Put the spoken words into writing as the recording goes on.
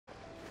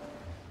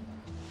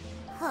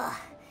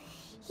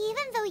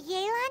Even though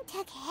Yelan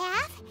took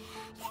half,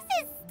 this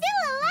is still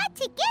a lot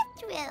to get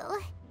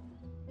through.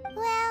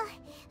 Well,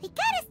 we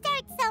gotta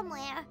start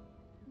somewhere.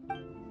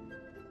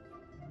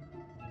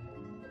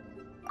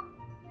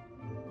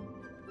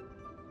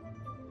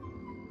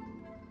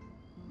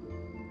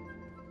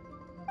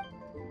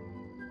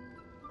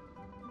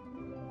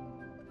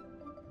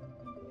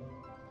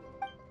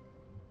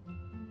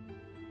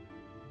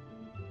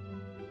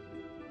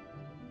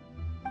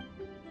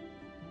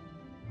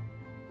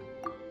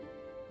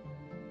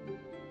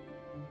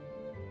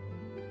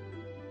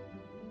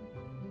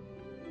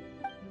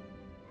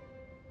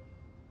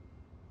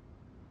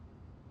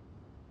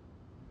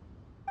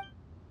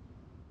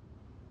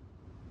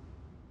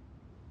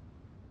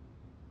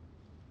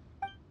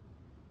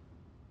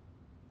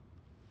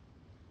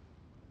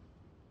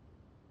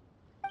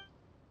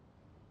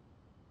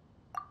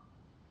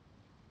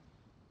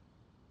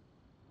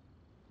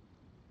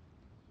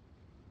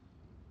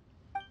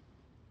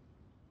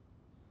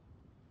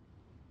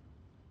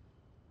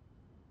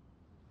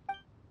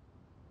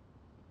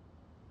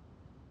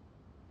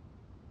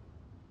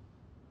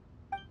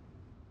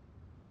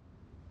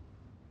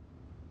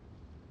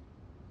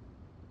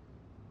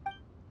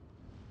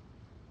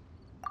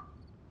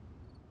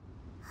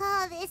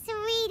 Oh, this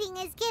reading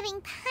is giving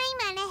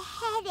Paimon a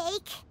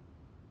headache.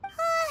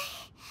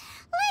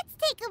 Let's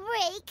take a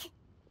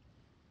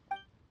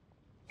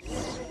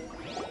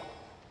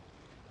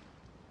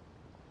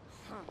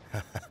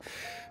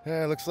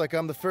break. Looks like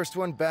I'm the first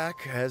one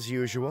back, as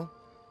usual.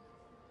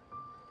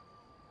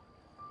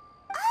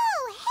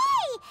 Oh,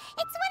 hey!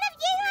 It's one of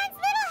Yelan's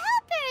little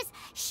helpers,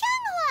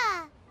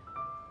 Shanghua!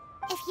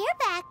 If you're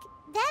back,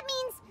 that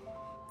means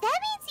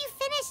you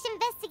finished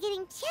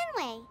investigating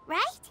Tianwei,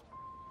 right?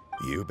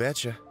 You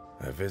betcha.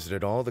 I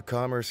visited all the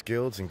commerce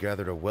guilds and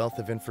gathered a wealth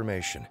of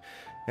information.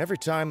 Every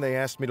time they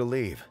asked me to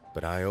leave,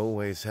 but I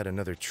always had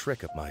another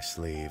trick up my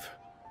sleeve.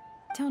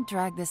 Don't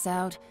drag this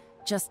out.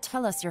 Just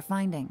tell us your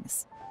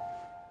findings.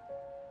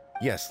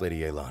 Yes, Lady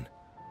Yelan.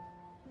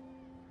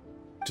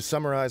 To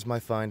summarize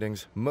my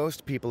findings,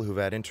 most people who've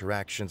had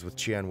interactions with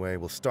Tianwei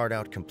will start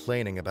out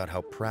complaining about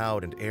how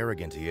proud and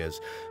arrogant he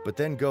is, but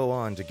then go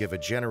on to give a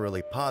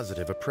generally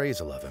positive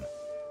appraisal of him.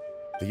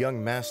 The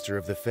young master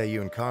of the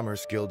Feiyun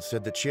Commerce Guild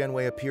said that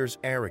Tianwei appears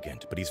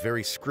arrogant, but he's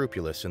very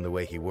scrupulous in the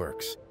way he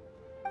works.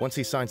 Once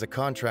he signs a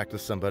contract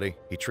with somebody,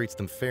 he treats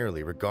them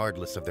fairly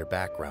regardless of their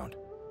background.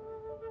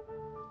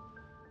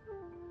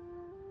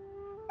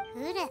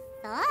 Who'd have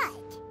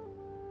thought?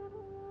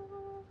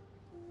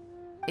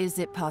 Is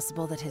it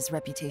possible that his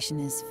reputation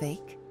is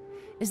fake?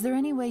 Is there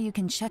any way you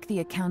can check the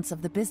accounts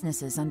of the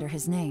businesses under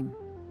his name?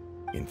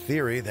 In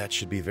theory, that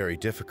should be very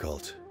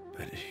difficult,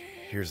 but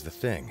here's the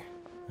thing.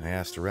 I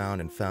asked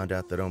around and found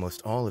out that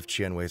almost all of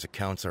Tianwei's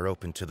accounts are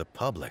open to the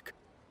public.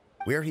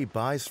 Where he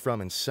buys from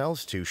and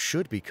sells to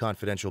should be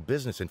confidential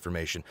business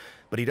information,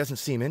 but he doesn't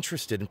seem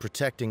interested in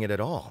protecting it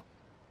at all.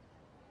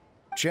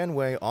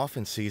 Tianwei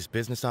often sees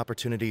business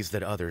opportunities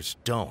that others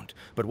don't,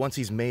 but once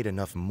he's made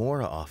enough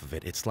mora off of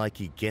it, it's like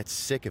he gets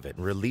sick of it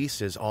and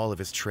releases all of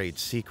his trade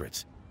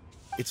secrets.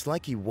 It's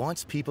like he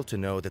wants people to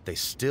know that they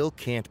still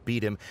can't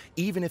beat him,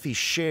 even if he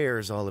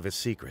shares all of his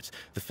secrets.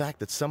 The fact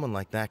that someone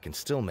like that can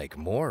still make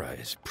mora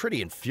is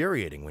pretty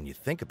infuriating when you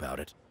think about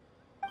it.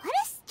 What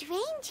a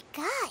strange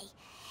guy.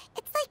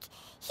 It's like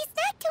he's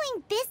not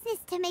doing business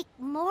to make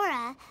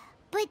mora,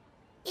 but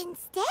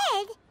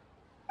instead...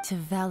 to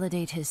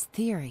validate his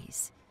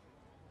theories.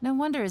 No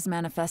wonder his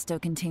manifesto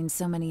contains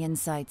so many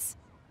insights.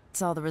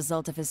 It's all the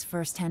result of his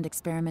first-hand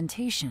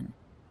experimentation.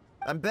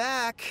 I'm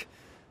back!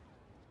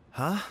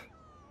 Huh?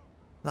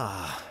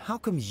 How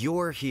come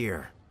you're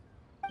here?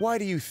 Why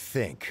do you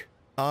think?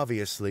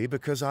 Obviously,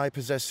 because I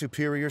possess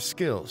superior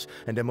skills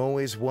and am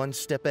always one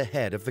step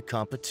ahead of the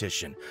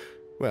competition.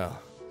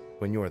 Well,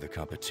 when you're the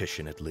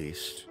competition, at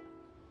least.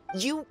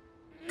 You...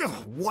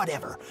 Ugh,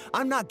 whatever.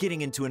 I'm not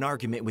getting into an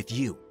argument with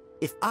you.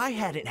 If I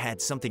hadn't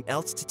had something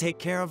else to take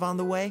care of on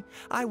the way,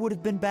 I would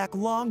have been back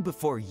long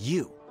before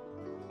you.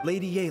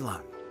 Lady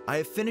Yelan, I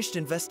have finished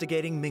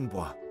investigating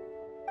Mingbois.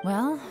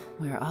 Well,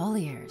 we're all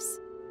ears.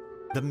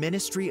 The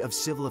Ministry of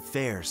Civil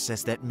Affairs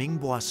says that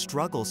Mingbois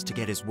struggles to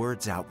get his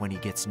words out when he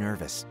gets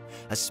nervous,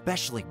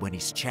 especially when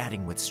he's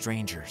chatting with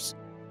strangers.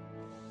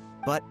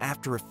 But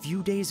after a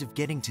few days of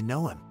getting to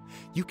know him,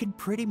 you can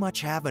pretty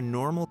much have a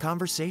normal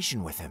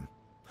conversation with him.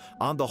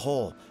 On the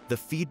whole, the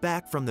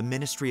feedback from the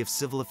Ministry of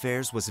Civil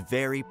Affairs was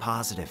very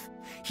positive.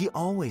 He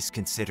always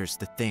considers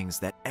the things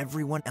that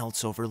everyone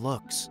else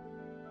overlooks.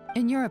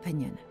 In your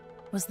opinion,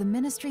 was the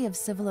Ministry of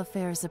Civil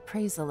Affairs'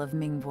 appraisal of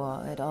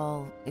Mingbois at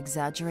all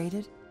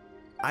exaggerated?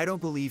 I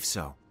don't believe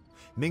so.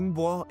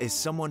 Mingbois is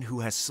someone who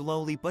has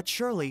slowly but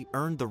surely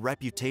earned the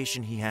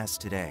reputation he has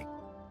today.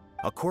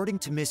 According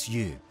to Miss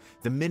Yu,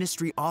 the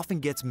Ministry often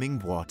gets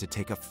Mingbois to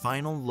take a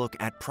final look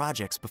at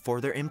projects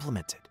before they're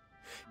implemented.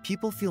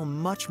 People feel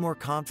much more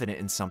confident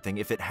in something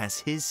if it has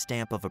his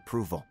stamp of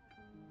approval.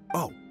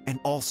 Oh, and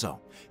also,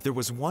 there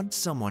was once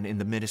someone in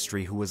the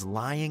Ministry who was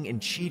lying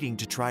and cheating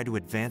to try to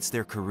advance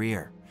their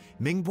career.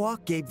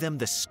 Minghua gave them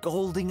the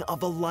scolding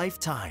of a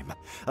lifetime.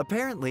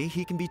 Apparently,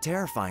 he can be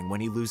terrifying when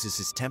he loses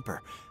his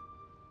temper.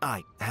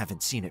 I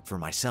haven't seen it for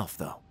myself,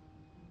 though.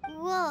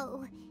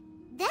 Whoa,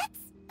 that's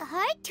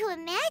hard to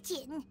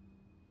imagine.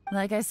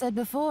 Like I said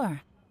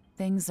before,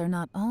 things are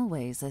not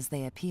always as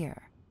they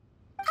appear.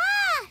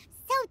 Ah,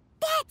 so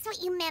that's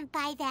what you meant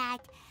by that.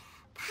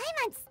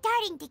 Paimon's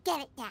starting to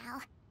get it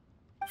now.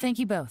 Thank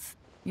you both.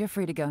 You're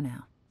free to go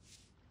now.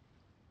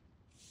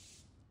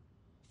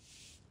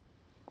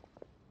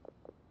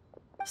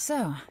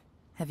 So,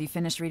 have you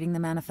finished reading the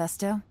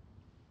manifesto?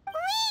 We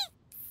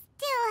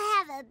still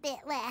have a bit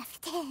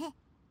left.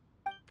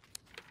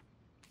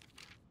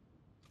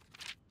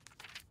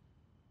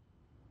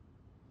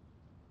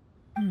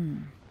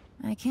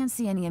 I can't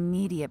see any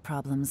immediate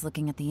problems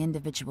looking at the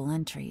individual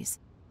entries.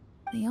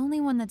 The only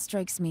one that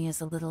strikes me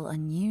as a little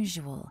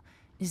unusual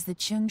is the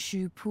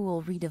Cheungshu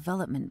Pool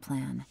redevelopment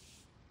plan.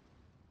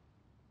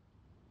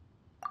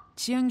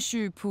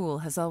 Cheungshu Pool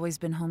has always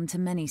been home to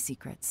many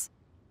secrets.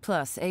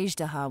 Plus,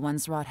 AETHER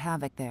once wrought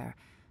havoc there,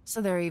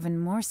 so there are even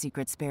more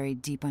secrets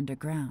buried deep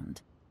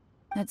underground.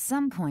 At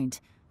some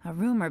point, a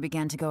rumor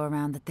began to go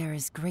around that there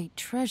is great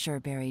treasure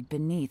buried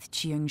beneath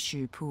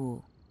Cheungshu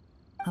Pool.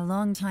 A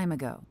long time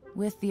ago,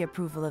 with the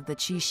approval of the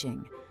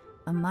Qixing,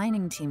 a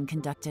mining team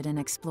conducted an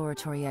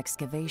exploratory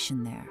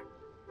excavation there.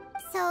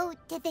 So,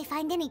 did they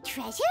find any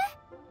treasure?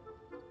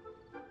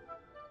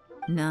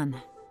 None.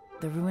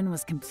 The ruin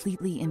was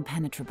completely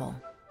impenetrable.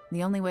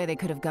 The only way they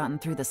could have gotten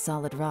through the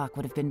solid rock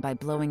would have been by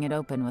blowing it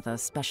open with a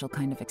special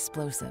kind of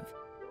explosive.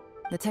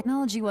 The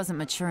technology wasn't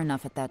mature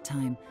enough at that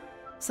time,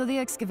 so the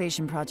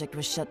excavation project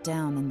was shut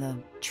down and the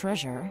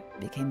treasure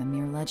became a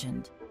mere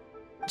legend.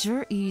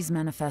 Zhi-Yi's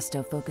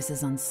manifesto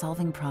focuses on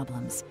solving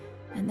problems,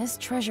 and this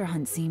treasure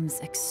hunt seems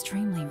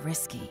extremely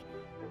risky.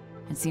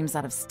 It seems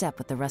out of step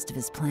with the rest of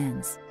his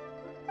plans.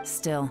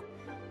 Still,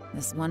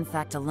 this one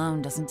fact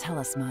alone doesn't tell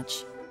us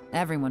much.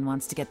 Everyone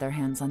wants to get their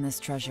hands on this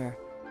treasure.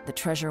 The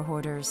treasure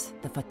hoarders,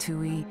 the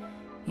Fatui,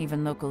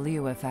 even local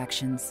Liyue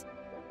factions.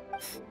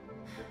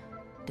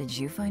 Did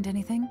you find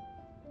anything?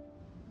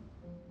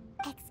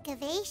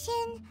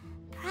 Excavation,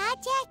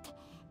 project,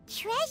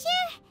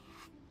 treasure?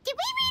 Did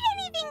we read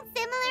anything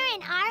similar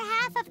in our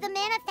half of the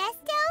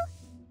manifesto?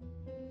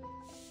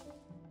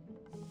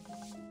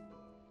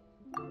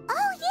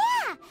 Oh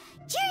yeah!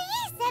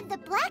 Zhi-Yi said the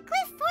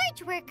Blackcliff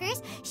Forge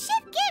workers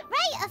should get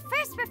right of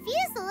first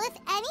refusal if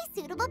any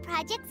suitable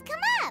projects come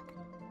up.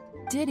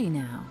 Did he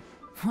now?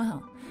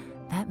 Well,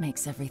 that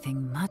makes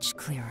everything much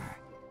clearer.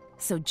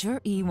 So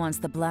Zhi-Yi wants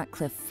the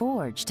Blackcliff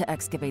Forge to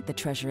excavate the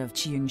treasure of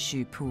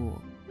Cheungshu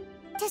Pool.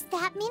 Does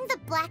that mean the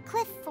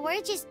Blackcliff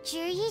Forge is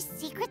Zhi-Yi's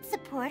secret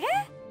supporter?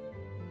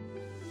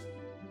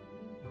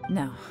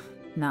 No,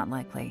 not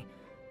likely.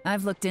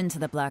 I've looked into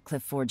the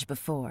Blackcliff Forge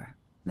before.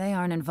 They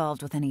aren't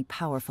involved with any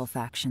powerful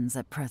factions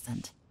at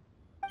present.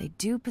 They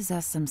do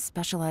possess some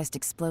specialized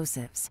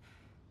explosives,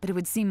 but it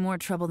would seem more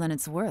trouble than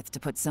it's worth to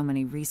put so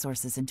many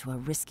resources into a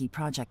risky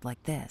project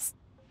like this.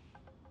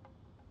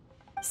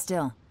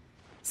 Still,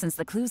 since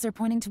the clues are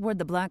pointing toward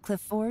the Blackcliff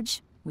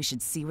Forge, we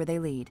should see where they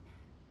lead.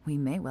 We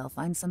may well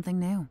find something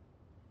new.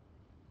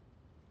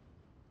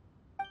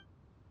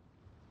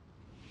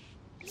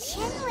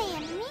 Qianwei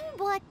and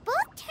Minghua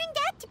both turned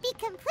out to be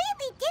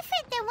completely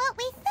different than what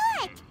we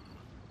thought.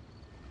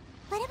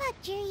 What about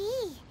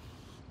Zhi-Yi?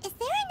 Is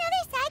there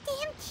another side to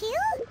him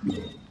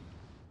too?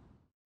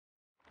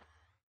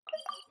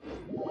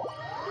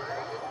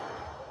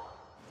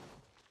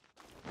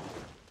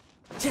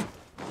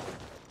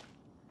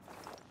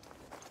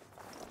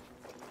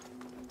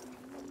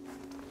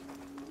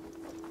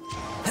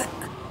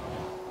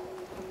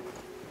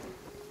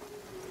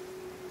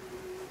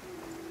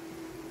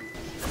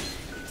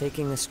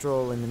 Taking a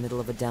stroll in the middle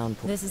of a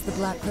downpour. This is the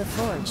Blackcliff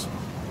Forge.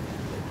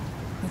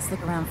 Let's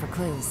look around for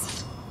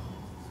clues.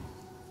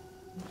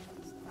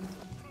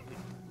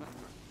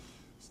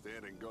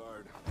 Standing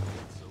guard.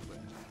 Not so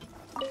bad.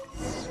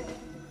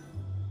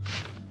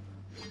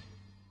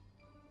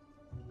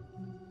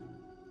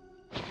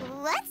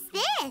 What's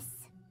this?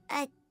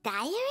 A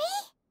diary?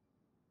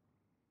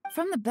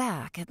 From the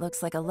back, it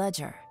looks like a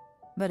ledger,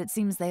 but it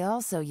seems they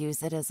also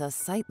use it as a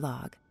site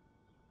log.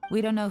 We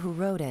don't know who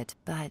wrote it,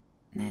 but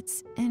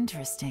it's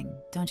interesting,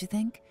 don't you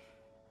think?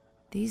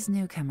 These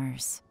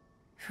newcomers,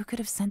 who could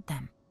have sent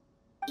them?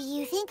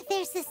 You think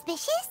they're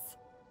suspicious?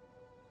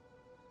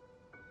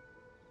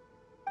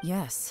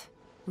 Yes.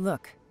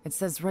 Look, it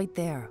says right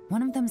there,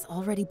 one of them's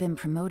already been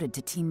promoted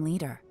to team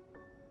leader.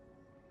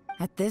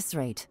 At this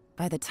rate,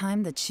 by the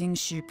time the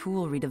Cheungshu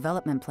Pool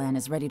redevelopment plan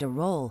is ready to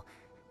roll,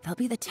 they'll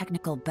be the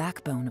technical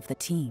backbone of the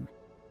team.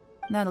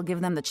 That'll give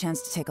them the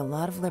chance to take a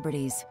lot of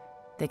liberties.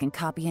 They can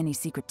copy any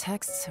secret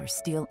texts or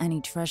steal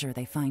any treasure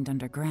they find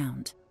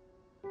underground.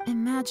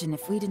 Imagine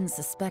if we didn't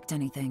suspect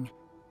anything.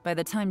 By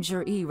the time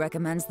Zhi-Yi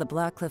recommends the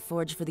Blackcliff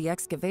Forge for the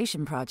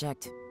excavation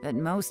project, at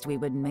most we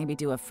would maybe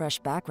do a fresh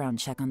background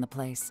check on the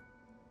place.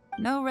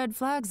 No red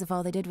flags if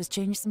all they did was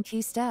change some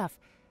key staff.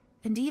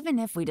 And even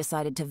if we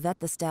decided to vet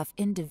the staff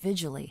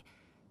individually,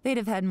 They'd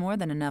have had more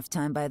than enough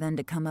time by then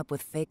to come up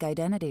with fake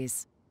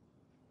identities.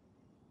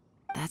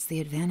 That's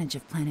the advantage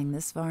of planning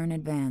this far in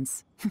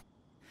advance.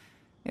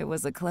 It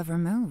was a clever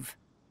move.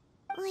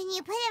 When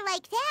you put it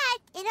like that,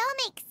 it all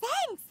makes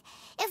sense.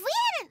 If we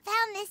hadn't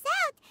found this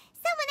out,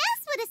 someone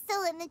else would have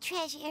stolen the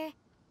treasure.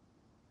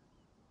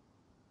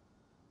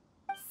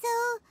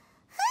 So,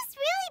 who's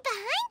really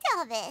behind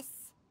all this?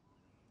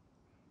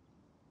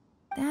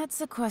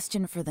 That's a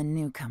question for the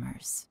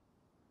newcomers.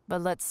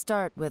 But let's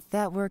start with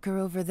that worker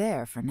over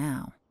there for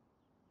now.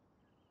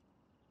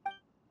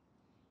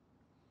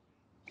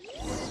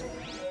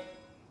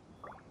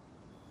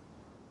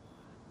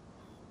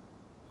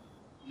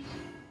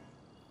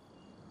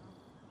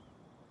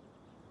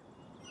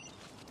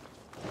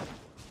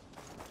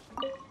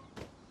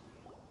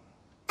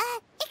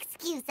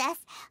 Excuse us.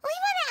 We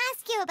want to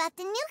ask you about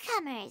the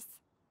newcomers.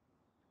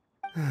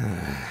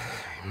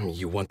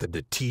 You want them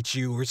to teach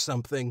you or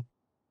something?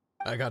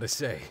 I gotta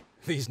say,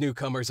 these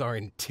newcomers are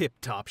in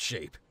tip-top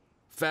shape.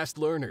 Fast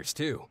learners,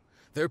 too.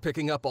 They're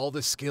picking up all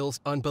the skills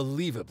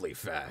unbelievably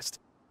fast.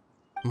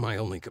 My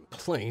only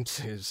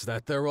complaint is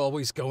that they're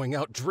always going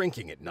out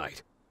drinking at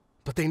night.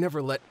 But they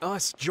never let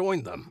us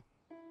join them.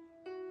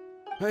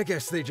 I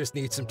guess they just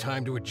need some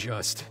time to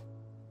adjust.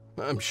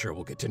 I'm sure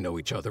we'll get to know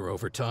each other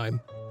over time.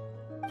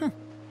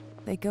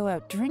 They go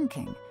out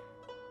drinking.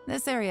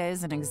 This area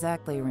isn't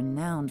exactly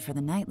renowned for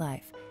the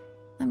nightlife.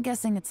 I'm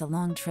guessing it's a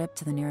long trip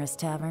to the nearest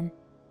tavern.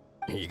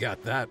 You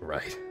got that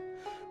right.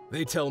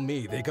 They tell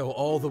me they go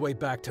all the way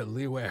back to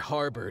Liyue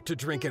Harbor to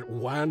drink at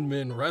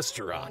Wanmin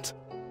Restaurant.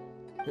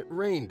 It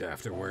rained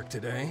after work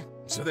today,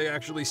 so they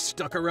actually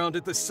stuck around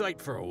at the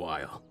site for a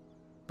while.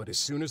 But as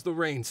soon as the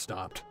rain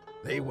stopped,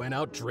 they went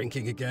out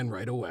drinking again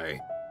right away.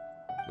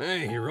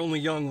 Hey, you're only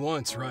young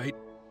once, right?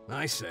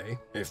 I say,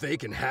 if they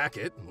can hack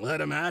it, let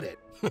them at it.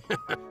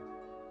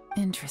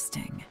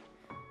 Interesting.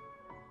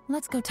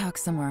 Let's go talk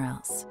somewhere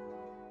else.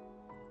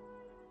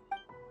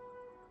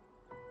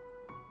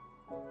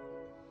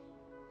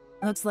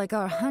 Looks like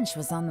our hunch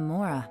was on the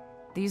Mora.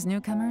 These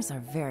newcomers are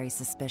very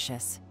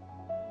suspicious.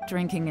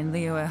 Drinking in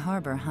Liyue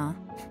Harbor, huh?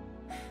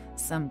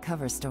 Some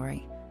cover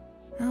story.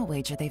 I'll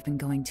wager they've been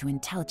going to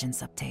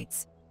intelligence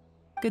updates.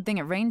 Good thing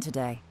it rained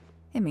today.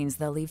 It means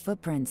they'll leave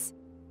footprints.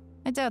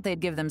 I doubt they'd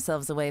give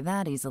themselves away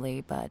that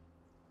easily, but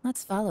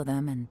let's follow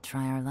them and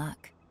try our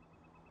luck.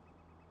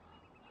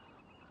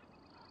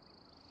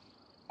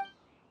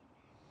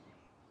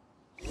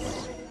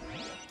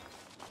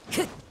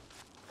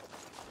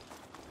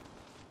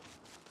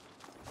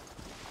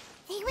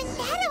 They went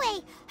that way!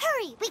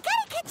 Hurry, we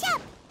gotta catch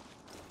up!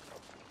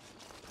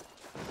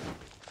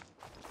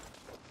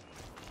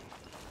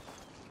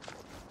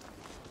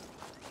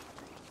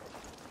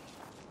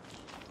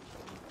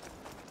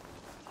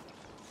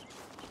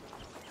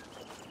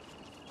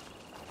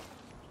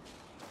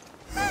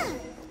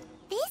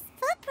 These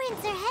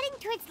footprints are heading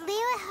towards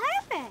Liyue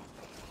Harbor.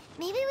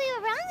 Maybe we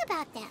were wrong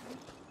about them.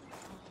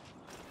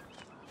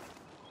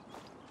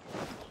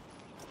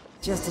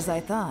 Just as I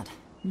thought.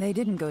 They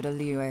didn't go to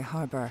Liyue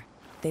Harbor.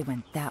 They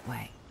went that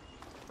way.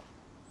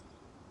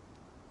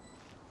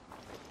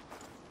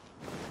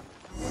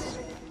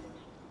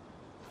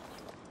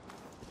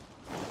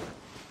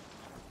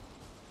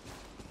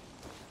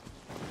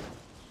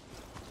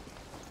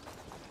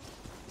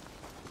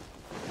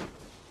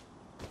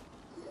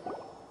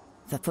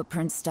 The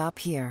footprints stop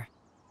here.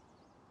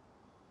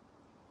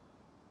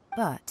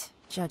 But,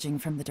 judging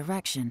from the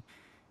direction,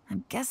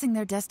 I'm guessing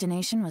their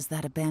destination was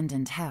that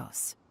abandoned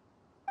house.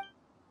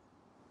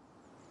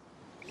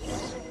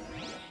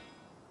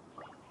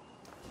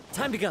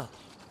 Time to go.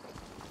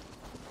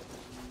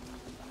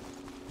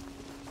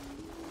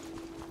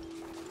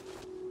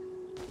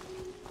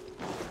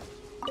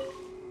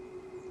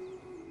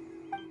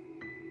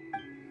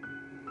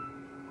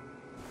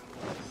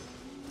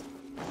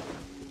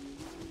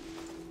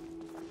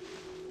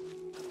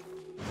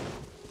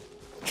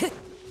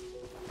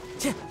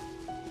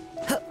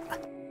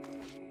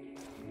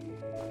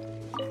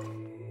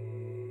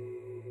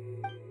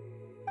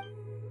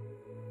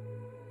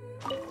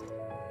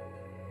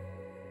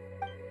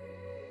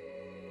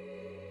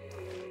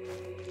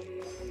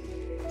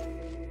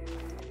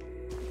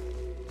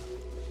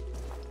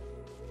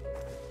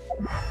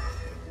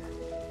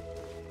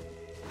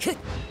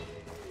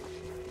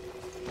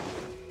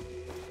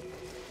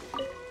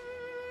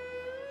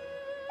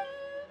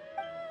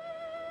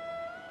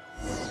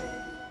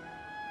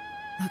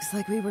 Looks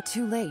like we were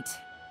too late.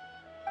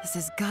 This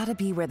has gotta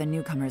be where the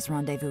newcomers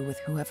rendezvous with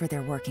whoever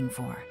they're working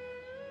for.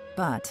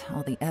 But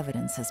all the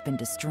evidence has been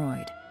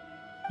destroyed.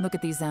 Look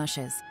at these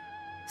ashes.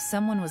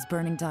 Someone was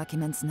burning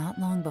documents not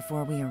long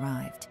before we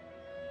arrived.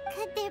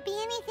 Could there be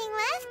anything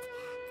left?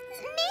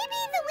 Maybe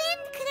the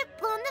wind could have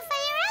blown the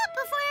fire out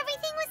before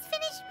everything was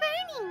finished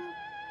burning.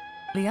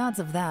 The odds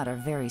of that are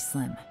very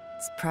slim.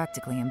 It's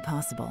practically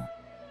impossible.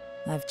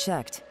 I've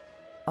checked.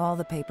 All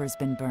the paper's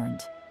been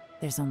burned.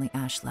 There's only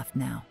ash left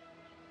now.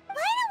 Why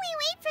don't we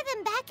wait for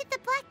them back at the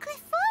Black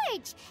Cliff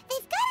Forge?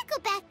 They've got to go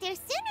back there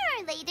sooner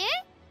or later.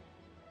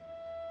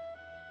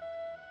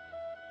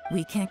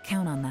 We can't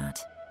count on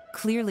that.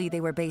 Clearly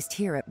they were based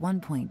here at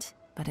one point,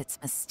 but it's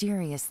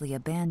mysteriously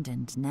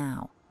abandoned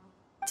now.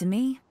 To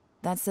me,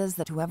 that says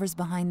that whoever's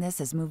behind this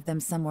has moved them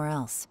somewhere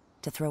else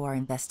to throw our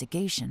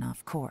investigation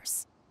off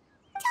course.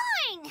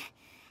 Darn!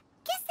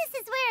 Guess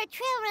this is where a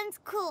trail runs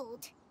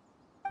cold.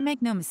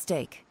 Make no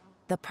mistake,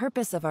 the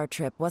purpose of our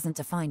trip wasn't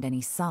to find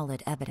any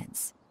solid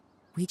evidence.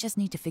 We just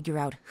need to figure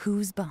out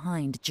who's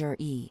behind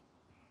Jur-E.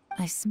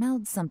 I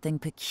smelled something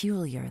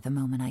peculiar the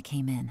moment I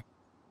came in.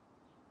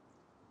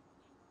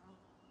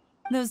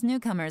 Those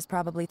newcomers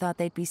probably thought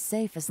they'd be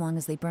safe as long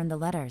as they burned the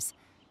letters.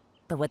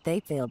 But what they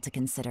failed to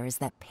consider is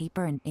that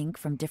paper and ink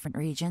from different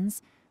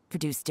regions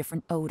produce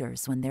different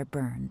odors when they're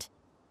burned.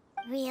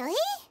 Really?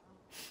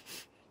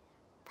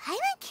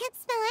 Paimon can't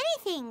smell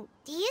anything.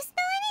 Do you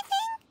smell anything?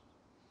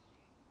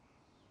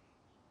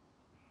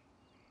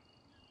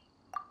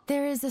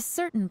 There is a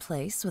certain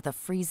place with a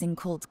freezing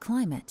cold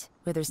climate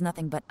where there's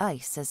nothing but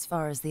ice as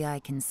far as the eye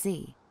can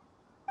see.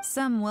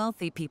 Some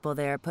wealthy people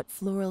there put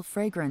floral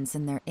fragrance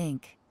in their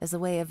ink as a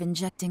way of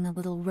injecting a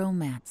little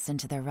romance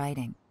into their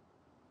writing.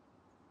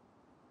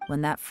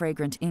 When that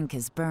fragrant ink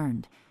is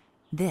burned,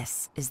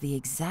 this is the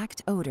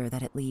exact odor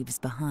that it leaves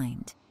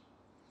behind.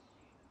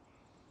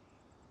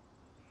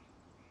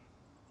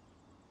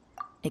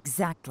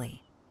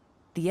 Exactly.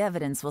 The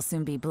evidence will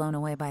soon be blown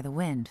away by the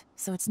wind,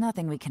 so it's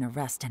nothing we can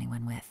arrest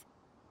anyone with.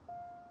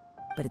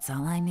 But it's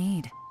all I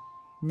need.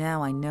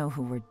 Now I know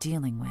who we're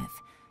dealing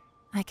with.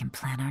 I can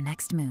plan our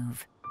next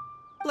move.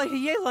 Lady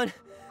YELAN!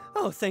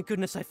 Oh, thank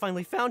goodness I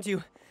finally found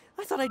you.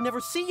 I thought I'd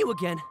never see you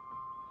again.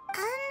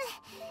 Who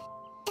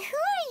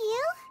are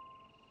you?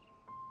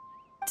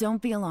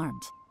 Don't be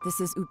alarmed.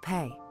 This is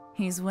Upei.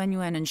 He's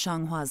Wenyuan and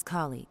Shanghua's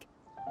colleague.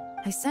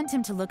 I sent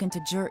him to look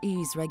into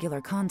Jur-E's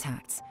regular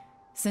contacts.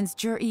 Since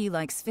Jur-E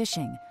likes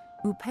fishing,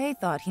 Upei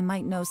thought he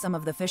might know some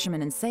of the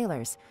fishermen and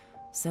sailors,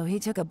 so he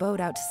took a boat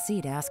out to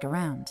sea to ask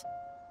around.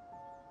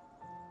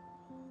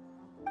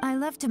 I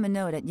left him a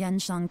note at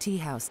Yanshang Tea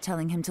House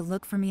telling him to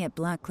look for me at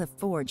Blackcliff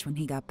Forge when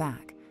he got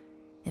back.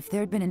 If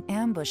there'd been an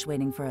ambush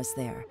waiting for us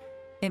there,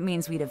 it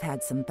means we'd have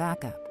had some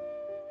backup.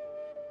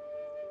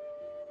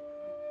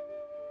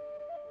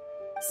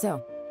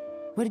 So,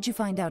 what did you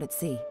find out at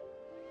sea?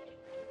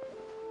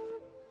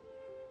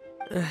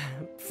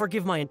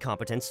 Forgive my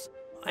incompetence.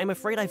 I'm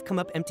afraid I've come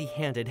up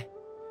empty-handed.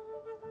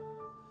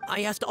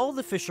 I asked all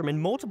the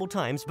fishermen multiple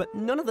times, but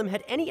none of them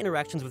had any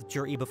interactions with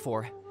Jur-E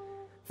before.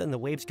 Then the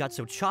waves got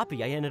so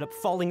choppy I ended up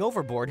falling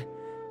overboard.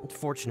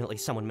 Fortunately,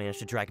 someone managed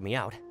to drag me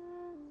out.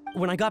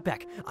 When I got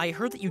back, I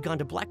heard that you'd gone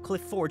to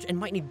Blackcliff Forge and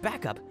might need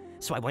backup,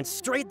 so I went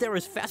straight there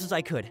as fast as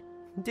I could.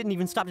 Didn't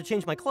even stop to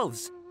change my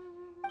clothes.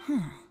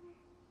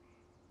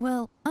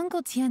 Well,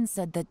 Uncle Tien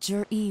said that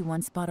Jur-E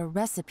once bought a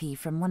recipe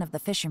from one of the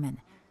fishermen.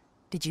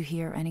 Did you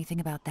hear anything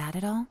about that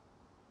at all?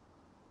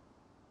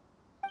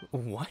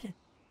 What?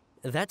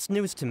 That's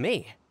news to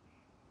me.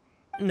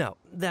 No,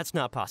 that's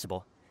not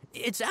possible.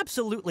 It's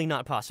absolutely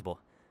not possible.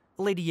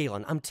 Lady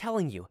YELAN, I'm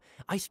telling you,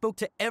 I spoke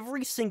to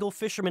every single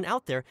fisherman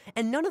out there,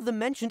 and none of them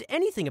mentioned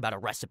anything about a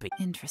recipe.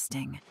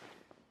 Interesting.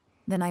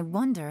 Then I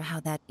wonder how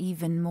that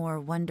even more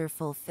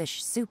wonderful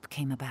fish soup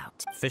came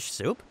about. Fish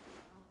soup?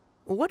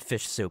 What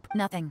fish soup?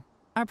 Nothing.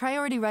 Our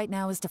priority right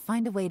now is to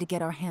find a way to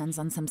get our hands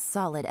on some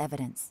solid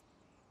evidence.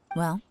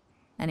 Well,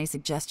 any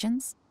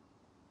suggestions?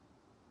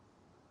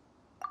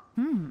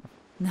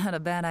 Not a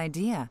bad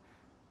idea.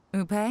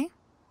 Upei,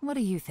 what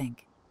do you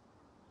think?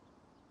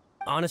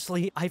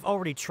 Honestly, I've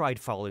already tried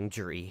following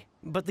Jur-E,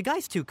 but the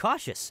guy's too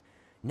cautious.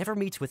 Never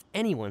meets with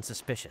anyone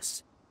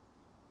suspicious.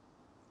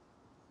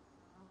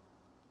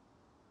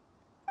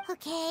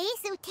 Okay,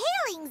 so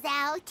tailing's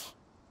out.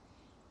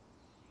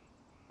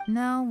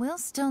 No, we'll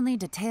still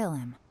need to tail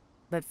him.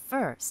 But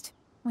first,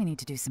 we need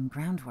to do some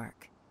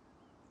groundwork.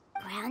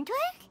 Groundwork?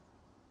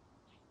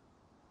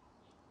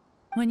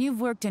 When you've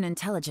worked in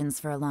intelligence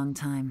for a long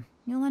time,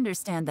 you'll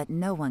understand that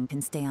no one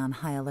can stay on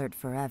high alert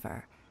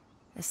forever.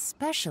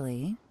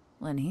 Especially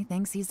when he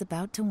thinks he's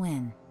about to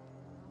win.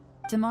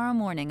 Tomorrow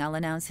morning, I'll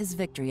announce his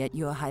victory at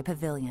Yuehai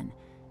Pavilion.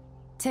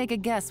 Take a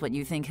guess what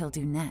you think he'll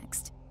do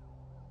next.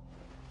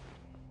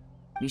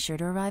 Be sure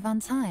to arrive on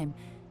time.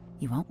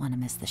 You won't want to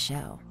miss the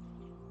show.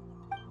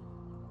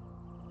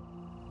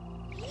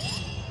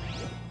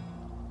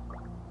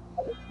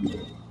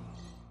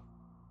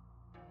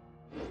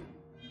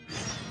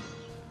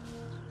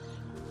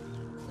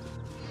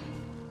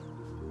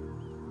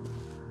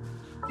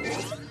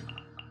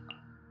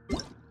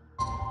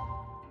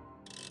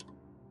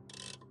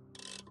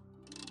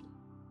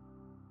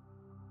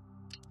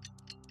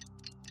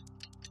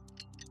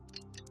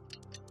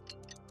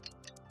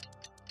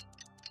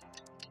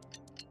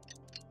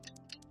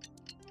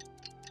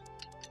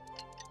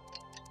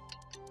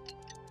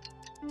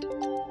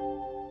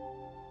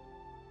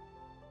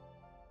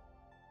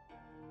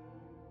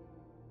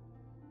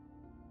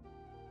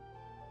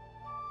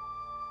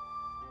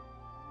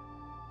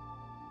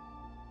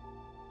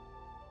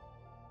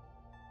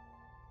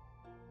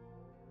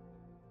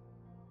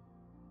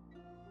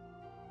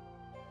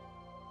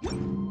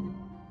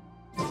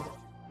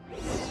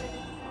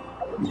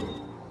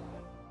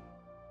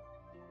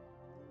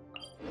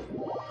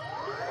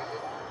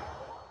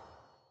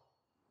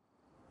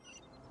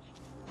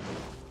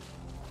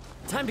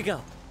 Time to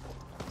go.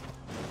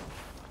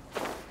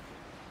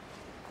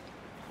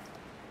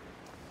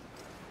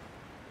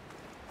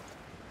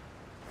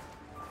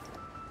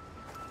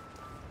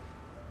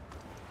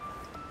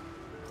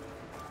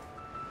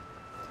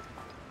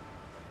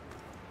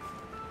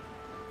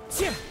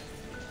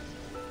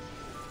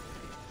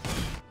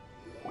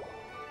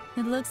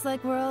 It looks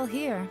like we're all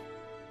here.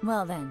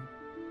 Well then,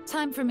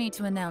 time for me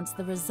to announce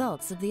the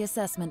results of the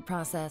assessment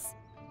process.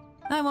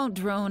 I won't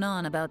drone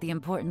on about the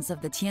importance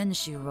of the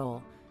Tianshu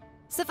role.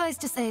 Suffice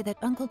to say that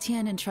Uncle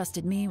Tian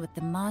entrusted me with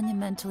the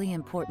monumentally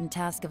important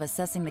task of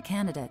assessing the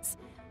candidates.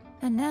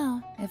 And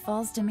now, it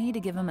falls to me to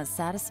give him a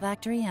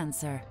satisfactory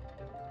answer.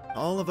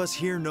 All of us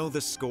here know the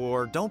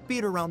score. Don't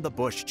beat around the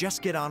bush,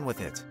 just get on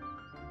with it.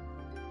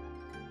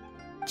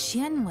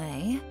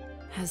 Qianwei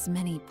has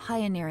many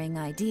pioneering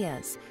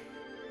ideas,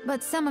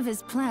 but some of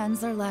his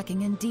plans are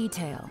lacking in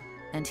detail,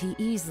 and he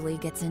easily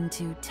gets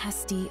into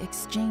testy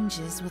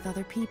exchanges with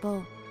other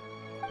people.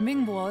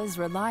 Mingbo is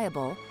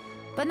reliable,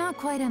 but not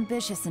quite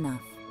ambitious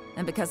enough,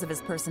 and because of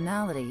his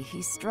personality, he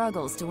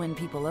struggles to win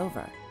people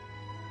over.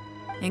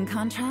 In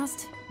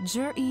contrast,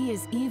 Zhi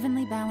is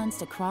evenly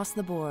balanced across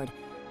the board,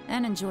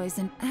 and enjoys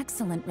an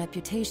excellent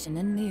reputation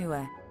in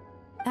Liyue.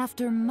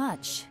 After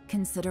much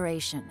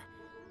consideration,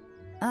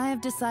 I have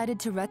decided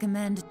to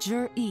recommend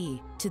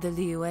Zhi to the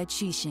Liyue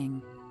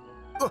Qixing.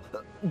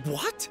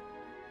 What?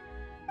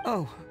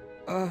 Oh,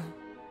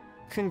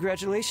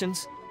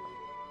 congratulations.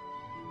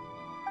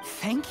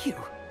 Thank you.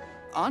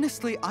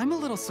 Honestly, I'm a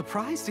little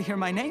surprised to hear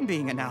my name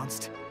being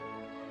announced.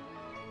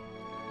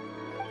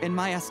 In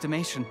my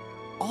estimation,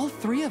 all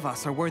three of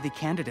us are worthy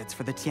candidates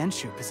for the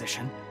Tianshu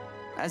position.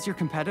 As your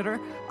competitor,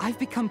 I've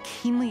become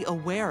keenly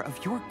aware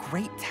of your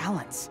great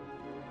talents.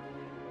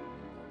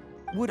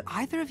 Would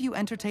either of you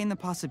entertain the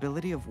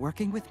possibility of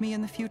working with me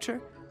in the future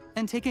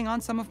and taking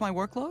on some of my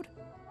workload?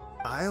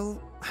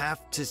 I'll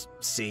have to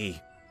see.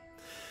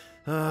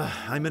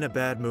 I'm in a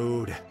bad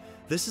mood.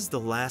 This is the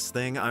last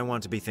thing I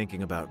want to be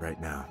thinking about right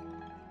now.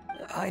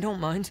 I don't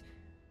mind,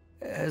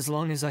 as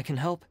long as I can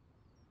help.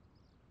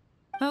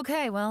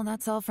 Okay, well,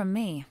 that's all from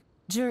me.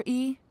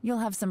 Zhi, you'll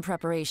have some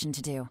preparation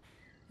to do.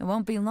 It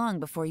won't be long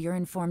before you're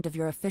informed of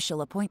your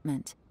official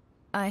appointment.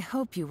 I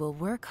hope you will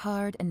work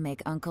hard and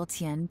make Uncle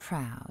Tian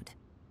proud.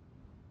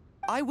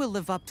 I will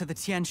live up to the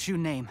Tianshu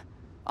name.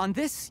 On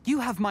this, you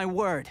have my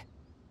word.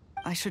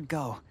 I should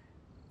go.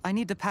 I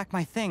need to pack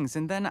my things,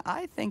 and then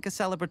I think a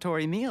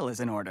celebratory meal is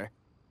in order.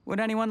 Would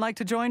anyone like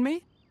to join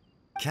me?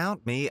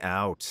 Count me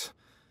out.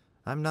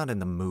 I'm not in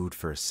the mood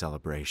for a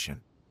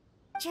celebration.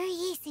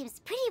 Zhi seems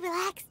pretty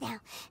relaxed now.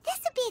 This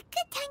would be a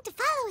good time to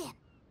follow him.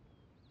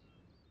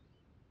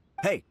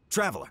 Hey,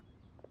 Traveler,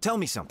 tell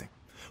me something.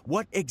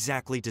 What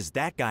exactly does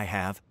that guy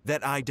have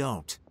that I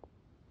don't?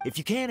 If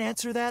you can't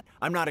answer that,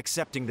 I'm not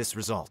accepting this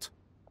result.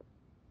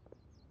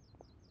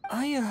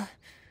 I,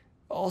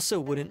 also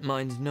wouldn't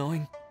mind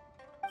knowing.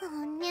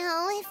 Oh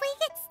no, if we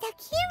get stuck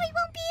here, we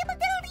won't be able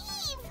to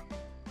leave!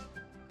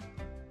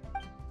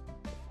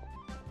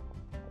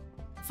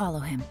 Follow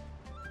him.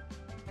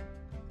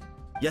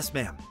 Yes,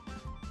 ma'am.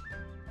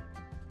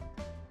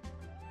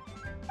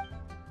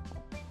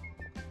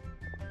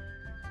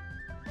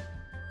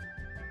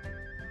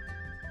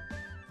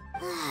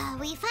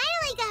 We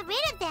finally got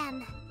rid of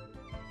them!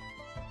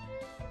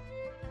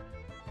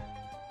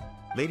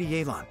 Lady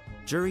YELAN,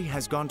 Zhi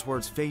has gone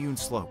towards Feiyun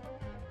Slope.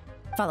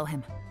 Follow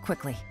him,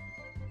 quickly.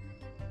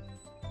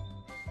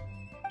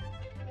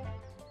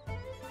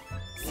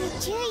 So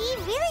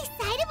Zhi really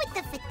sided with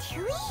the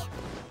Fatui?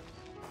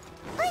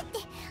 But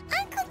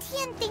Uncle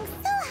Tian thinks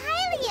so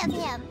highly of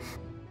him!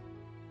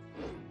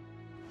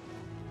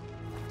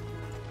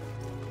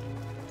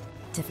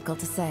 Difficult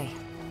to say,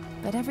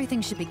 but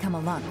everything should become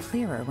a lot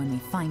clearer when we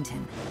find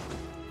him.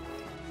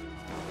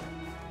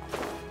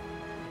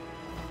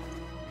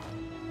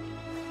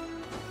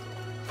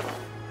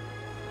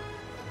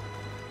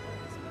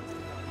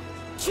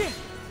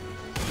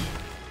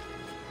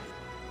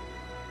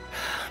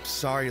 I'm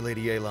sorry,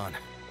 Lady YELAN.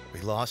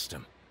 We lost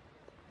him.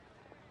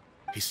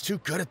 He's too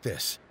good at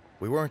this.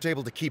 We weren't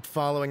able to keep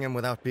following him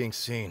without being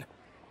seen.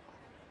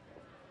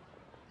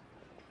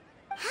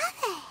 How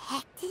the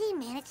heck did he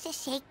manage to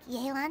shake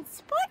YELAN's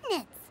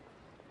subordinates?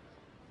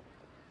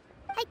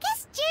 I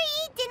guess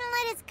Zhi didn't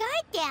let his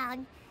guard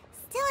down.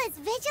 Still as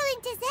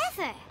vigilant as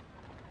ever.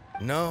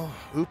 No,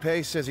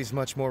 Upei says he's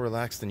much more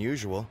relaxed than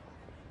usual.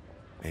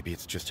 Maybe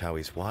it's just how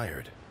he's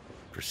wired.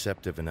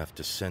 Perceptive enough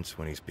to sense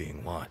when he's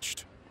being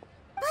watched.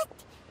 But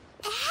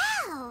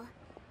how?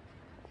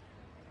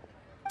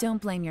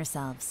 Don't blame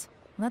yourselves.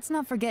 Let's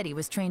not forget he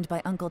was trained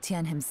by Uncle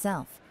Tian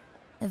himself.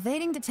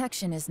 Evading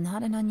detection is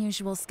not an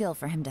unusual skill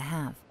for him to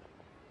have.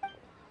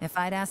 If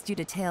I'd asked you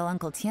to tail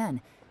Uncle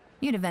Tian,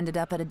 you'd have ended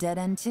up at a dead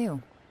end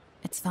too.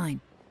 It's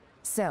fine.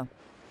 So,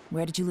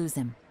 where did you lose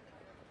him?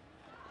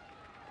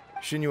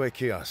 Xinyue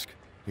kiosk.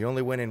 He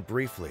only went in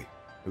briefly.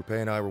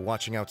 Upei and I were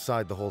watching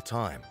outside the whole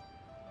time.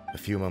 A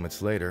few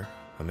moments later,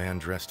 a man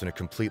dressed in a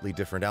completely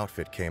different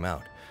outfit came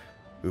out.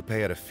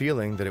 Upei had a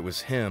feeling that it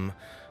was him,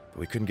 but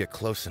we couldn't get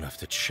close enough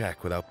to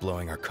check without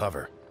blowing our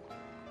cover.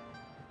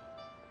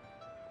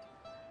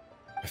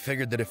 I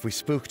figured that if we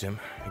spooked him,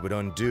 it would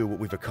undo what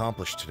we've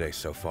accomplished today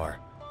so far.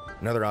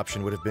 Another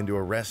option would have been to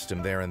arrest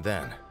him there and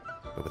then,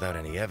 but without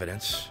any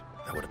evidence,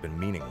 that would have been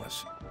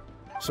meaningless.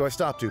 So I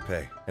stopped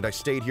Upe, and I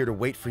stayed here to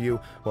wait for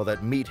you while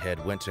that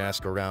meathead went to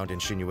ask around in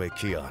Shinue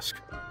Kiosk.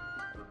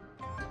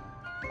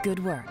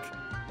 Good work.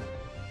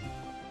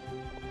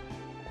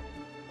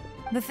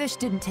 The fish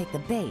didn't take the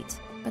bait,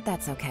 but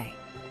that's okay.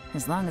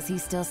 As long as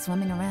he's still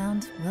swimming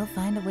around, we'll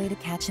find a way to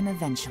catch him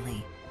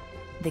eventually.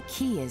 The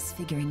key is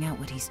figuring out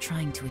what he's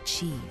trying to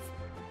achieve.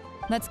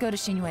 Let's go to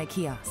Shinue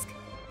Kiosk.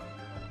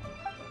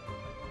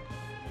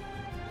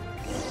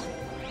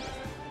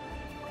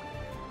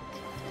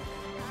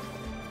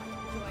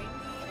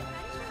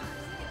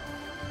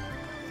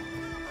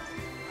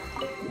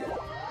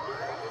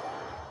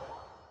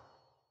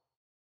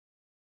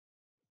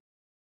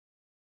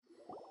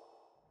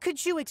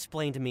 Could you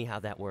explain to me how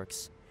that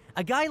works?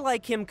 A guy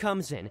like him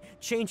comes in,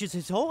 changes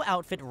his whole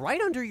outfit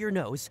right under your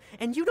nose,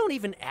 and you don't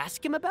even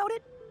ask him about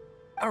it?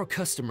 Our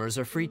customers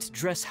are free to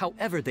dress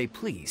however they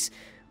please.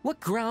 What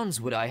grounds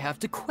would I have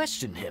to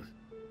question him?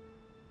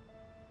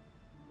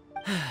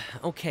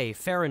 Okay,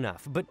 fair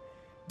enough, but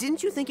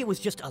didn't you think it was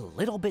just a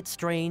little bit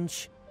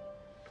strange?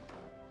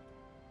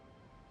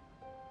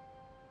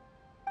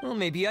 Well,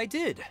 maybe I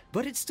did,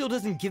 but it still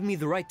doesn't give me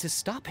the right to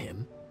stop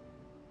him.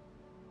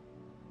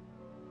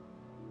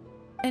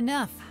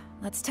 Enough.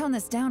 Let's tone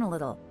this down a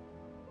little.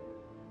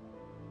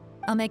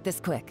 I'll make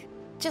this quick.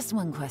 Just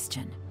one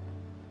question.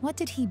 What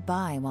did he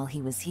buy while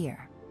he was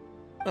here?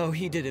 Oh,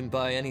 he didn't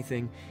buy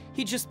anything.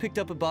 He just picked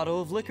up a bottle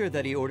of liquor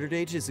that he ordered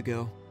ages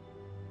ago.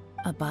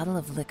 A bottle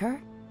of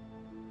liquor?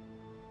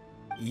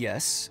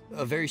 Yes,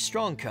 a very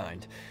strong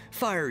kind.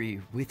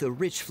 Fiery, with a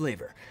rich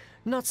flavor.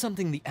 Not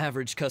something the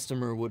average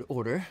customer would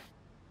order.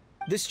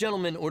 This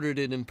gentleman ordered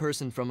it in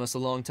person from us a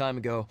long time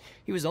ago.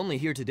 He was only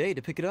here today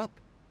to pick it up.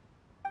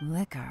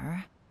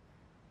 Liquor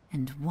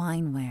and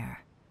wineware.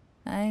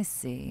 I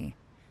see.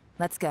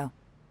 Let's go.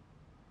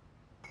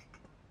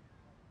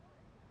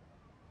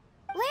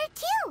 Where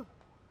to?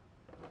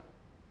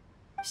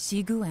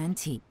 Shigu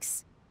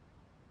Antiques.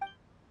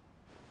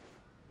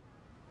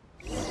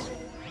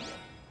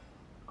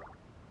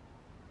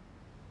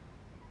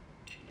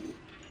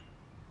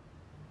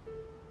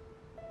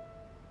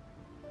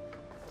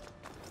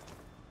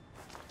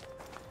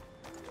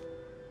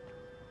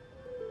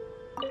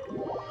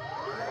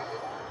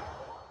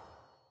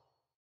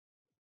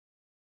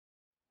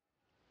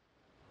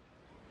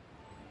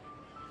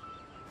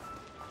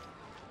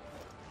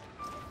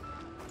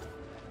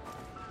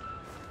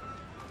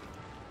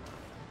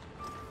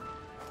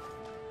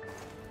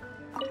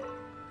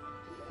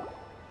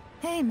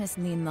 Hey, Miss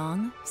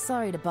Linlong.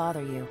 Sorry to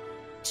bother you.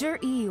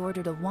 Zhi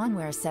ordered a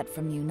wanware set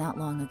from you not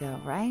long ago,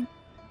 right?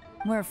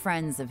 We're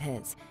friends of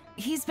his.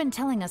 He's been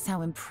telling us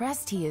how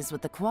impressed he is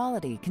with the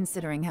quality,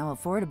 considering how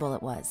affordable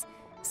it was.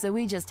 So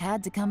we just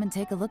had to come and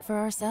take a look for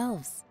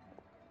ourselves.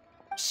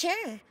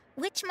 Sure.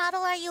 Which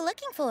model are you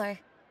looking for?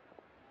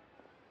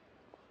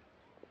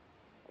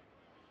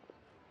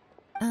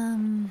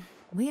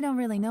 We don't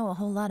really know a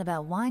whole lot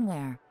about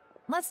wineware.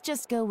 Let's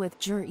just go with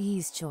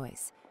Zhi's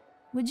choice.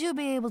 Would you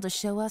be able to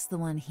show us the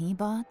one he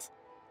bought?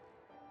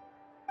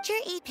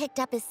 Zhi picked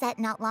up his set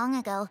not long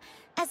ago.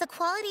 As a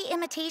quality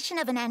imitation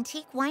of an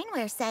antique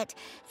wineware set,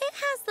 it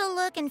has the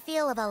look and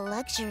feel of a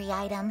luxury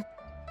item.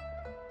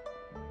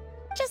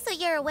 Just so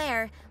you're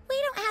aware,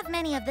 we don't have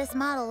many of this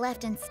model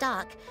left in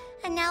stock,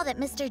 and now that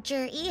Mr.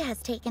 Zhi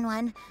has taken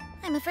one,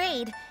 I'm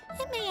afraid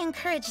it may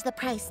encourage the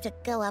price to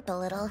go up a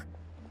little.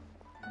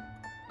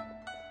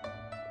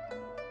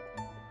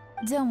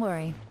 Don't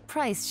worry,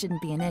 price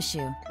shouldn't be an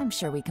issue. I'm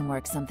sure we can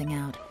work something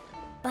out.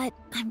 But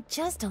I'm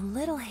just a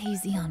little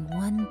hazy on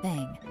one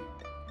thing.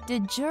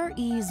 Did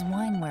Zhi's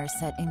wineware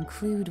set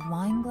include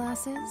wine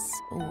glasses,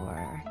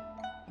 or...?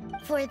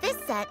 For this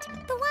set,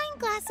 the wine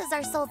glasses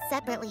are sold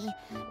separately.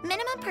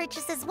 Minimum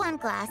purchase is 1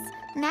 glass,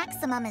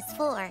 maximum is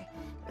 4.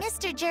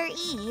 Mr.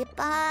 Zhi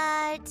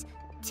bought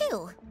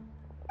 2.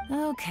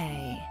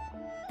 Okay.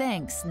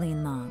 Thanks,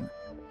 Linlong.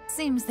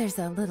 Seems there's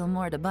a little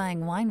more to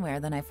buying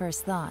wineware than I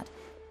first thought.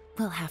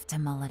 We'll have to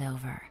mull it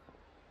over.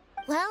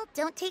 Well,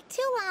 don't take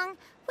too long.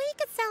 We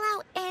could sell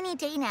out any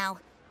day now.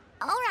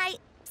 All right,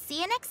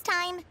 see you next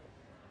time.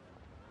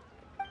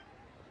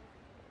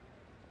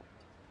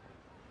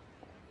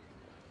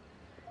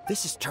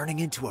 This is turning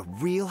into a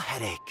real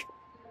headache.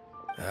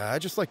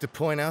 I'd just like to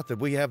point out that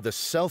we have the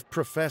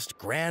self-professed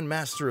Grand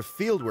Master of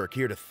Fieldwork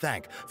here to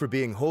thank for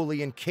being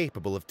wholly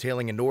incapable of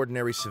tailing an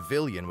ordinary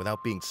civilian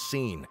without being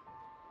seen.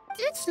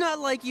 It's not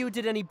like you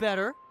did any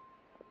better.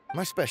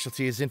 My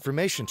specialty is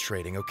information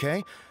trading,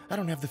 okay? I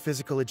don't have the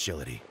physical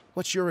agility.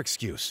 What's your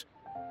excuse?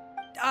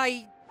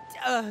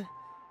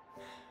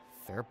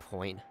 Fair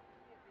point.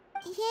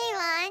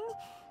 Yelan,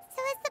 so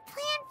has the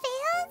plan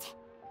failed?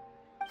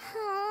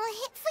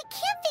 Oh, if we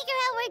can't figure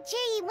out where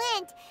Zhi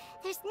went,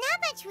 there's not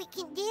much we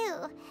can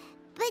do.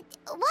 But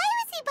why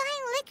was he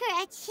buying liquor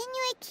at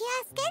Shinue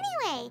Kiosk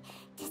anyway?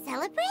 To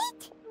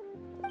celebrate?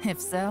 If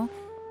so,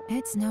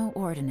 it's no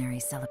ordinary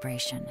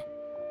celebration.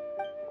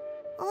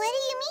 What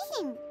do you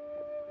mean?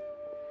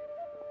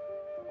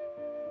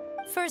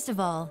 First of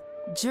all,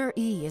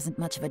 Jur-E isn't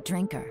much of a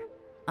drinker.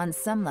 On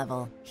some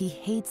level, he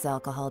hates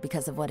alcohol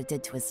because of what it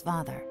did to his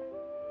father.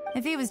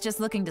 If he was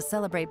just looking to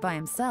celebrate by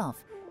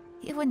himself,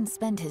 he wouldn't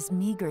spend his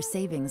meager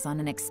savings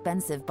on an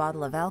expensive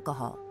bottle of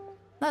alcohol,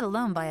 let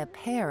alone buy a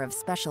pair of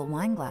special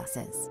wine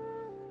glasses.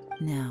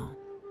 No,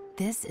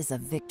 this is a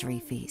victory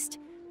feast,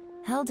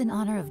 held in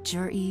honor of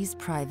Jur-E's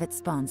private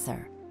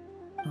sponsor.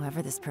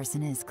 Whoever this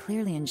person is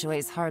clearly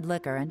enjoys hard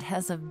liquor and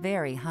has a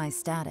very high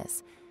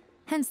status,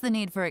 hence the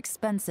need for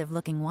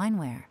expensive-looking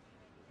wineware.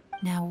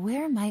 Now,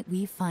 where might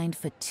we find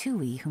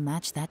Fatui who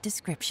match that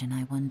description,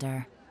 I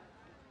wonder?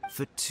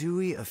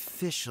 Fatui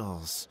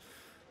officials.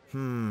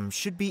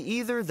 Should be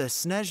either the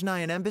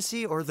Snezhnayan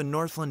Embassy or the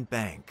Northland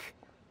Bank.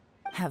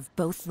 Have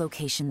both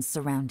locations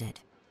surrounded.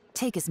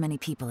 Take as many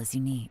people as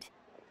you need.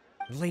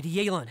 Lady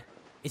YELAN,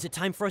 is it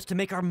time for us to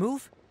make our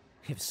move?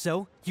 If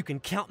so, you can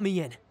count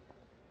me in.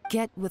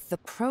 Get with the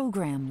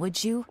program,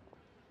 would you?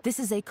 This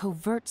is a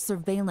covert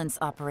surveillance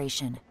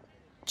operation.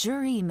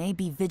 Jur-E may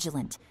be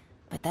vigilant,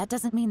 but that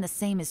doesn't mean the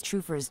same is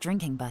true for his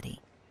drinking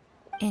buddy.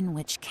 In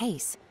which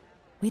case,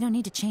 we don't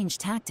need to change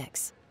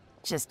tactics.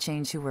 Just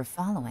change who we're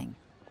following.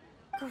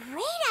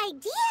 Great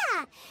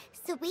idea!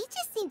 So we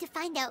just need to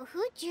find out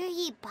who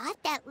Jur-E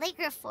bought that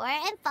liquor for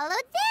and follow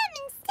them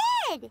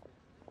instead!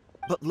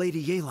 But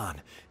Lady YELAN,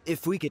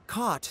 if we get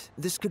caught,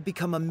 this could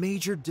become a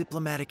major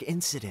diplomatic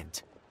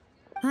incident.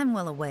 I'm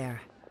well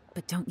aware,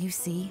 but don't you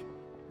see?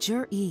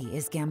 Jur-E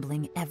is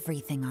gambling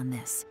everything on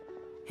this.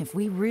 If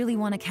we really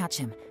want to catch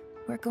him,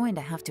 we're going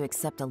to have to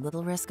accept a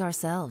little risk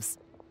ourselves.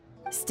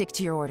 Stick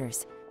to your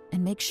orders,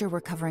 and make sure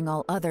we're covering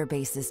all other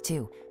bases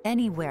too.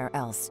 Anywhere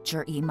else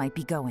Jur-E might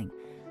be going.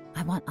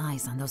 I want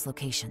eyes on those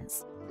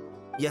locations.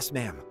 Yes,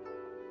 ma'am.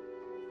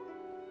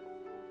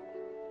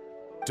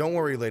 Don't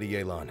worry, Lady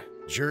YELAN.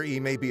 Jur-E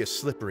may be a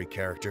slippery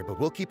character, but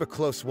we'll keep a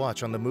close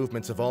watch on the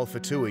movements of all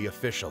Fatui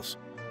officials.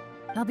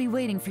 I'll be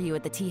waiting for you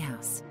at the tea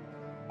house.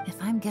 If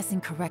I'm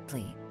guessing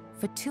correctly,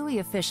 Fatui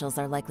officials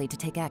are likely to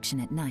take action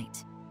at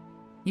night.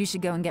 You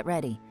should go and get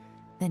ready,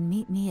 then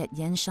meet me at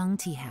Yansheng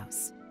Tea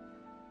House.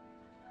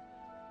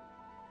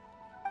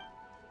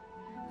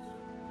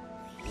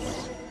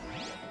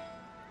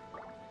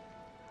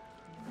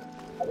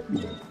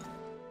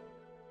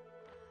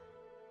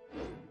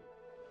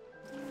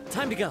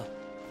 Time to go.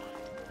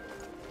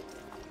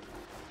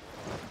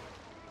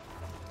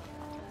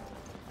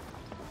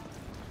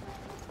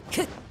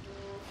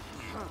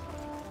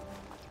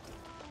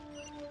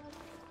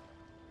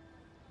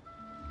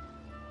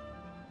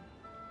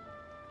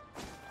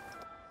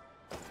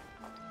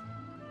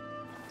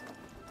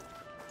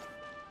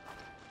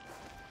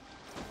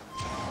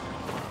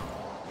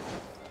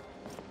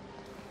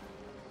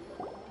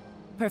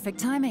 Perfect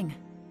timing.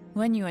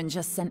 Wenyuan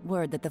just sent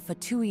word that the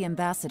Fatui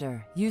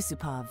ambassador,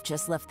 Yusupov,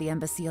 just left the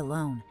embassy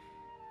alone.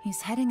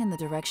 He's heading in the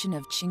direction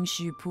of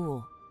Qingshu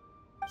Pool.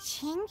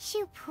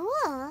 Qingshu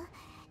Pool?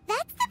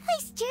 That's the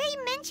place Jur-E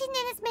mentioned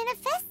in his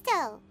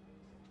manifesto!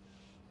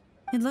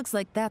 It looks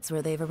like that's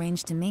where they've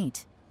arranged to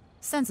meet.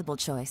 Sensible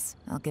choice,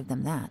 I'll give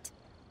them that.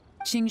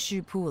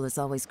 Qingshu Pool is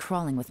always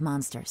crawling with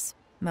monsters.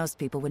 Most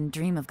people wouldn't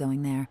dream of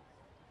going there.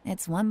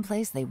 It's one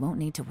place they won't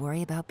need to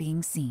worry about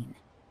being seen.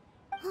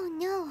 Oh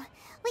no,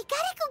 we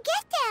gotta go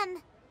get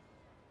them!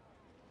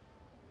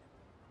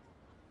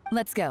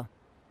 Let's go.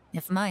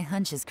 If my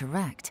hunch is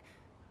correct,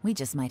 we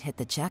just might hit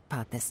the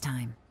jackpot this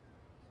time.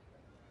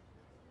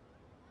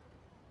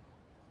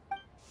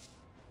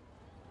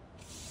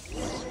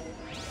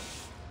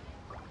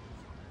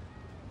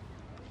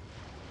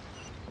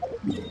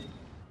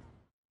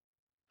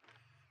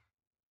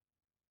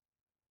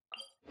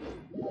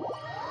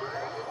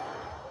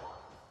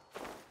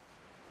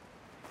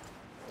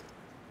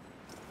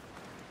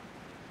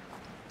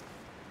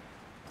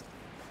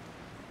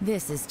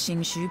 This is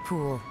Qingshu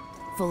Pool,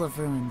 full of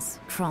ruins,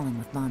 crawling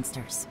with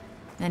monsters.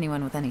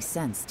 Anyone with any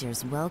sense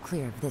steers well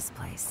clear of this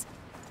place.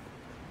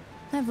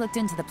 I've looked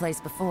into the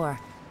place before.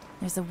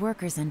 There's a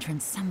worker's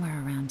entrance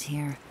somewhere around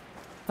here.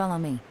 Follow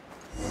me.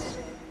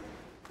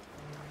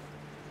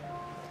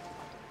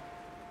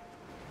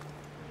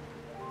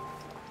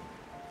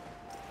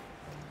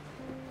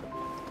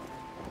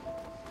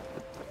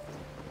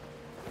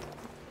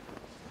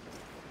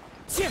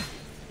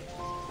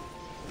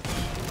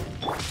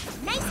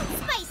 Nice and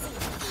spicy!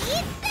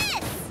 Eat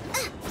this!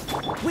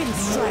 Wind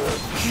strike!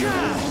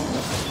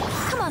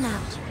 Come on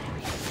out!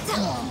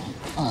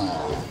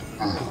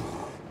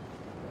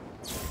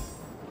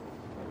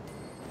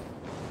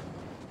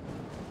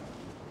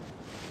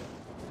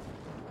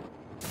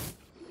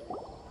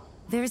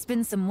 There's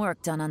been some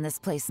work done on this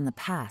place in the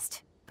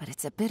past, but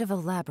it's a bit of a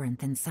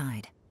labyrinth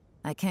inside.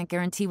 I can't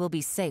guarantee we'll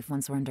be safe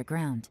once we're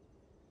underground.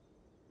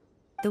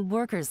 The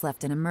workers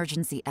left an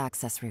emergency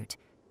access route.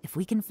 If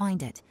we can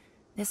find it,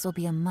 this will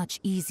be a much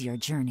easier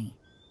journey.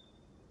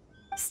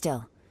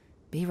 Still,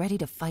 be ready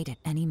to fight at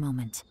any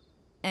moment.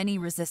 Any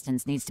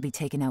resistance needs to be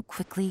taken out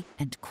quickly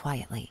and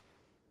quietly.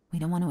 We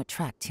don't want to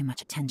attract too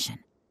much attention.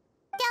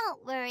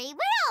 Don't worry,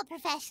 we're all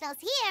professionals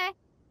here.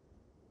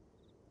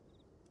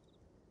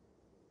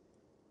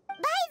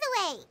 By the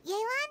way,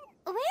 Yelan,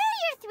 Where are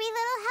your 3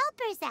 little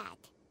helpers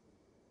at?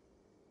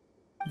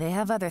 They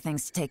have other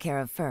things to take care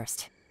of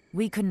first.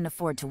 We couldn't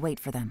afford to wait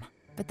for them,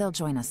 but they'll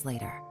join us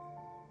later.